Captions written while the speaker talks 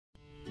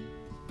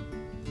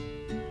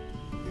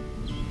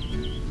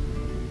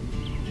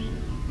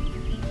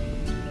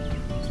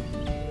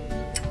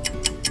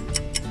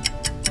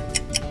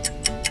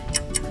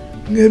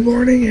Good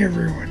morning,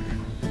 everyone.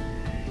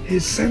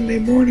 It's Sunday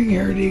morning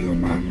here at Eagle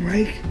Mountain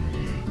Lake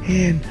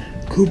in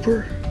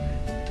Cooper,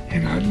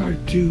 and I'd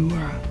like to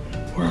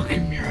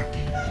welcome you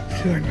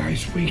to a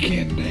nice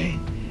weekend day.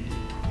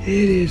 It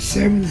is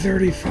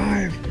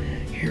 7:35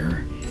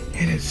 here,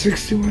 and it's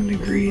 61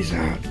 degrees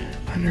out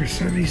under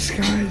sunny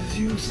skies. As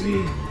you'll see,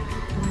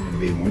 it's going to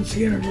be once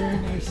again a very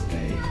nice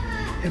day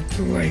at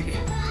the lake.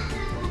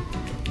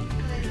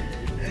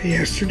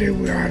 Yesterday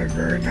we had a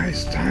very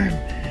nice time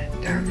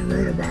down the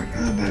road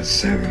about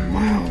 7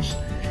 miles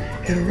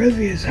at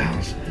Olivia's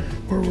house,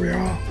 where we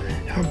all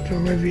helped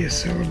Olivia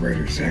celebrate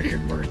her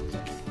second birthday.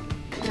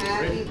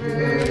 Happy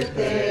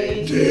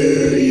birthday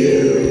to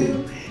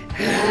you.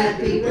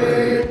 Happy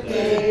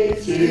birthday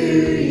to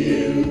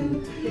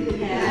you.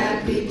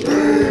 Happy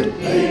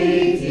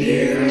birthday,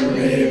 dear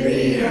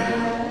Olivia.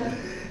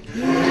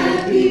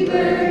 Happy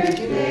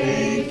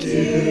birthday to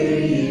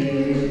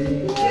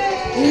you.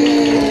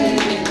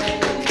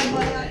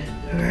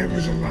 That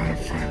was a lot of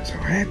fun. So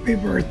happy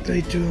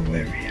birthday to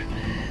Olivia.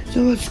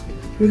 So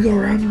we go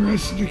around the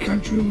rest of the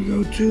country. We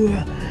go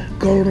to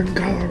Golden,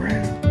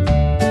 Colorado.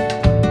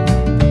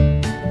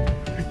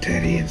 Where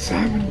Teddy and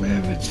Simon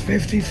live. It's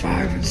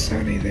 55 and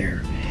sunny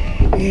there.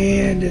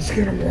 And it's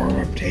going to warm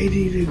up to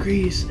 80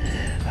 degrees.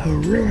 A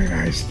really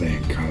nice day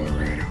in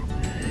Colorado.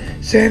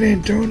 San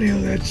Antonio,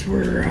 that's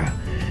where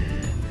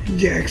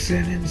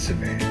Jackson and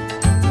Savannah.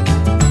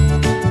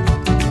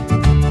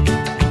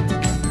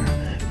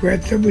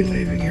 Brett, they'll be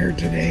leaving here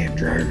today and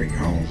driving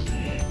home.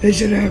 They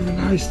should have a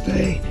nice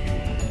day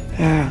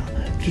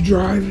to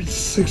drive. It's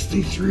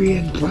 63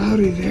 and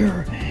cloudy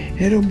there.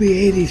 It'll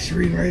be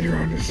 83 later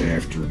on this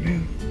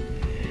afternoon.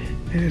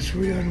 And as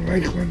we go to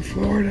Lakeland,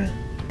 Florida,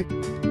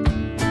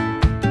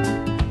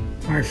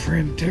 my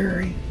friend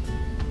Terry,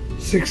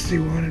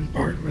 61 and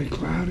partly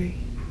cloudy.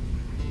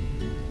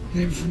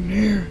 Then from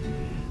there,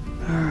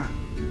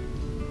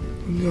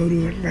 we go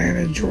to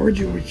Atlanta,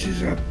 Georgia, which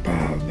is up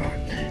about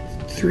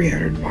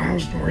 300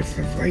 miles north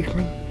of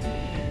Lakeland.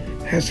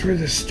 That's where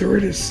the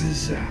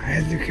stewardesses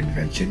had their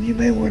convention. You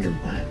may wonder,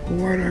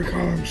 why do I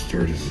call them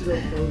stewardesses?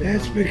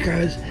 That's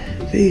because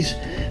these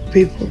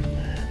people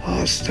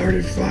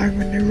started flying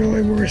when they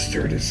really were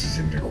stewardesses,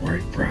 and they're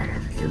quite proud of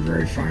it. They're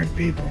very fine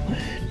people.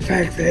 In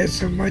fact, they had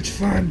so much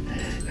fun,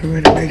 they're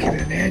going to make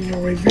it an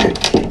annual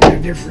event in a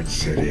different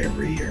city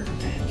every year.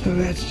 So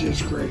that's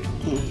just great.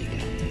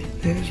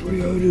 Then as we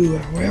go to,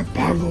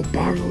 Pago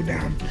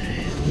down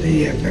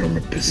the middle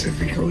of the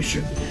Pacific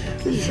Ocean,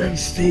 my friend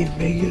Steve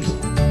Migas.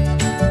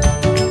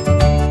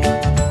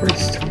 Where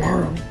it's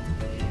tomorrow.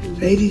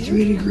 It's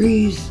 83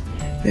 degrees.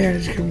 Then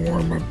it's going to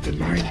warm up to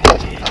 90.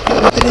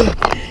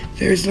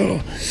 There's little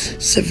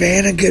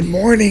Savannah, good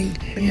morning.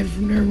 And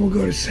from there we'll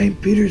go to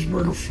St.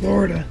 Petersburg,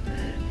 Florida.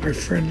 My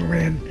friend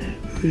Lynn,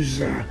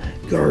 whose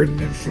garden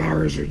and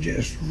flowers are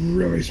just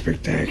really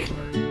spectacular.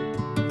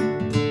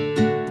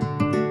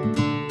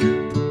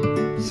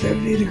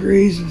 70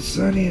 degrees and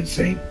sunny in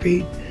St.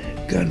 Pete.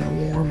 Gonna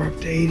warm up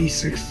to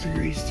 86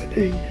 degrees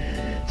today.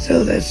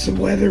 So that's the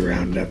weather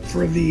roundup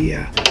for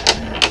the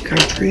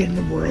country and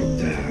the world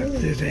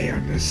today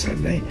on this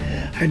Sunday.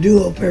 I do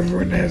hope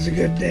everyone has a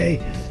good day,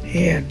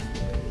 and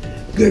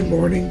good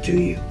morning to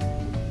you.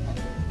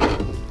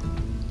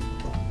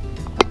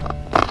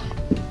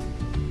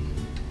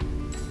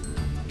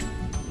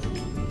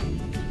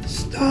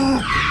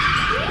 Stop!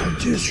 I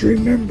just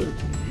remembered.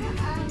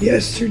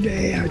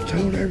 Yesterday I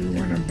told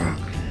everyone about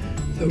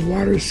the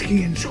water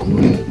skiing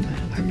squirrel.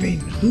 I mean,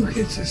 who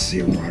gets to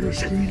see a water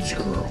skiing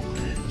squirrel?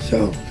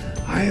 So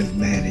I have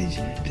managed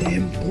to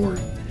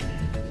import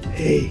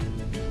a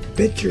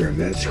picture of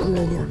that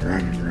squirrel going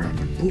round and around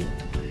the pool.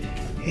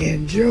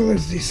 And Jill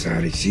has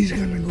decided she's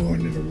going to go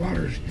into the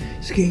water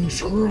skiing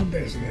squirrel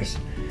business.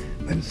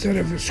 But instead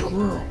of a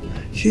squirrel,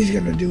 she's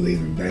going to do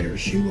even better.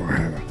 She will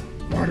have a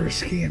water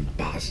skiing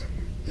possum.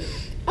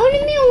 Oh,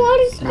 you mean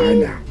water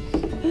skiing? I know.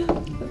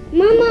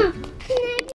 Mama,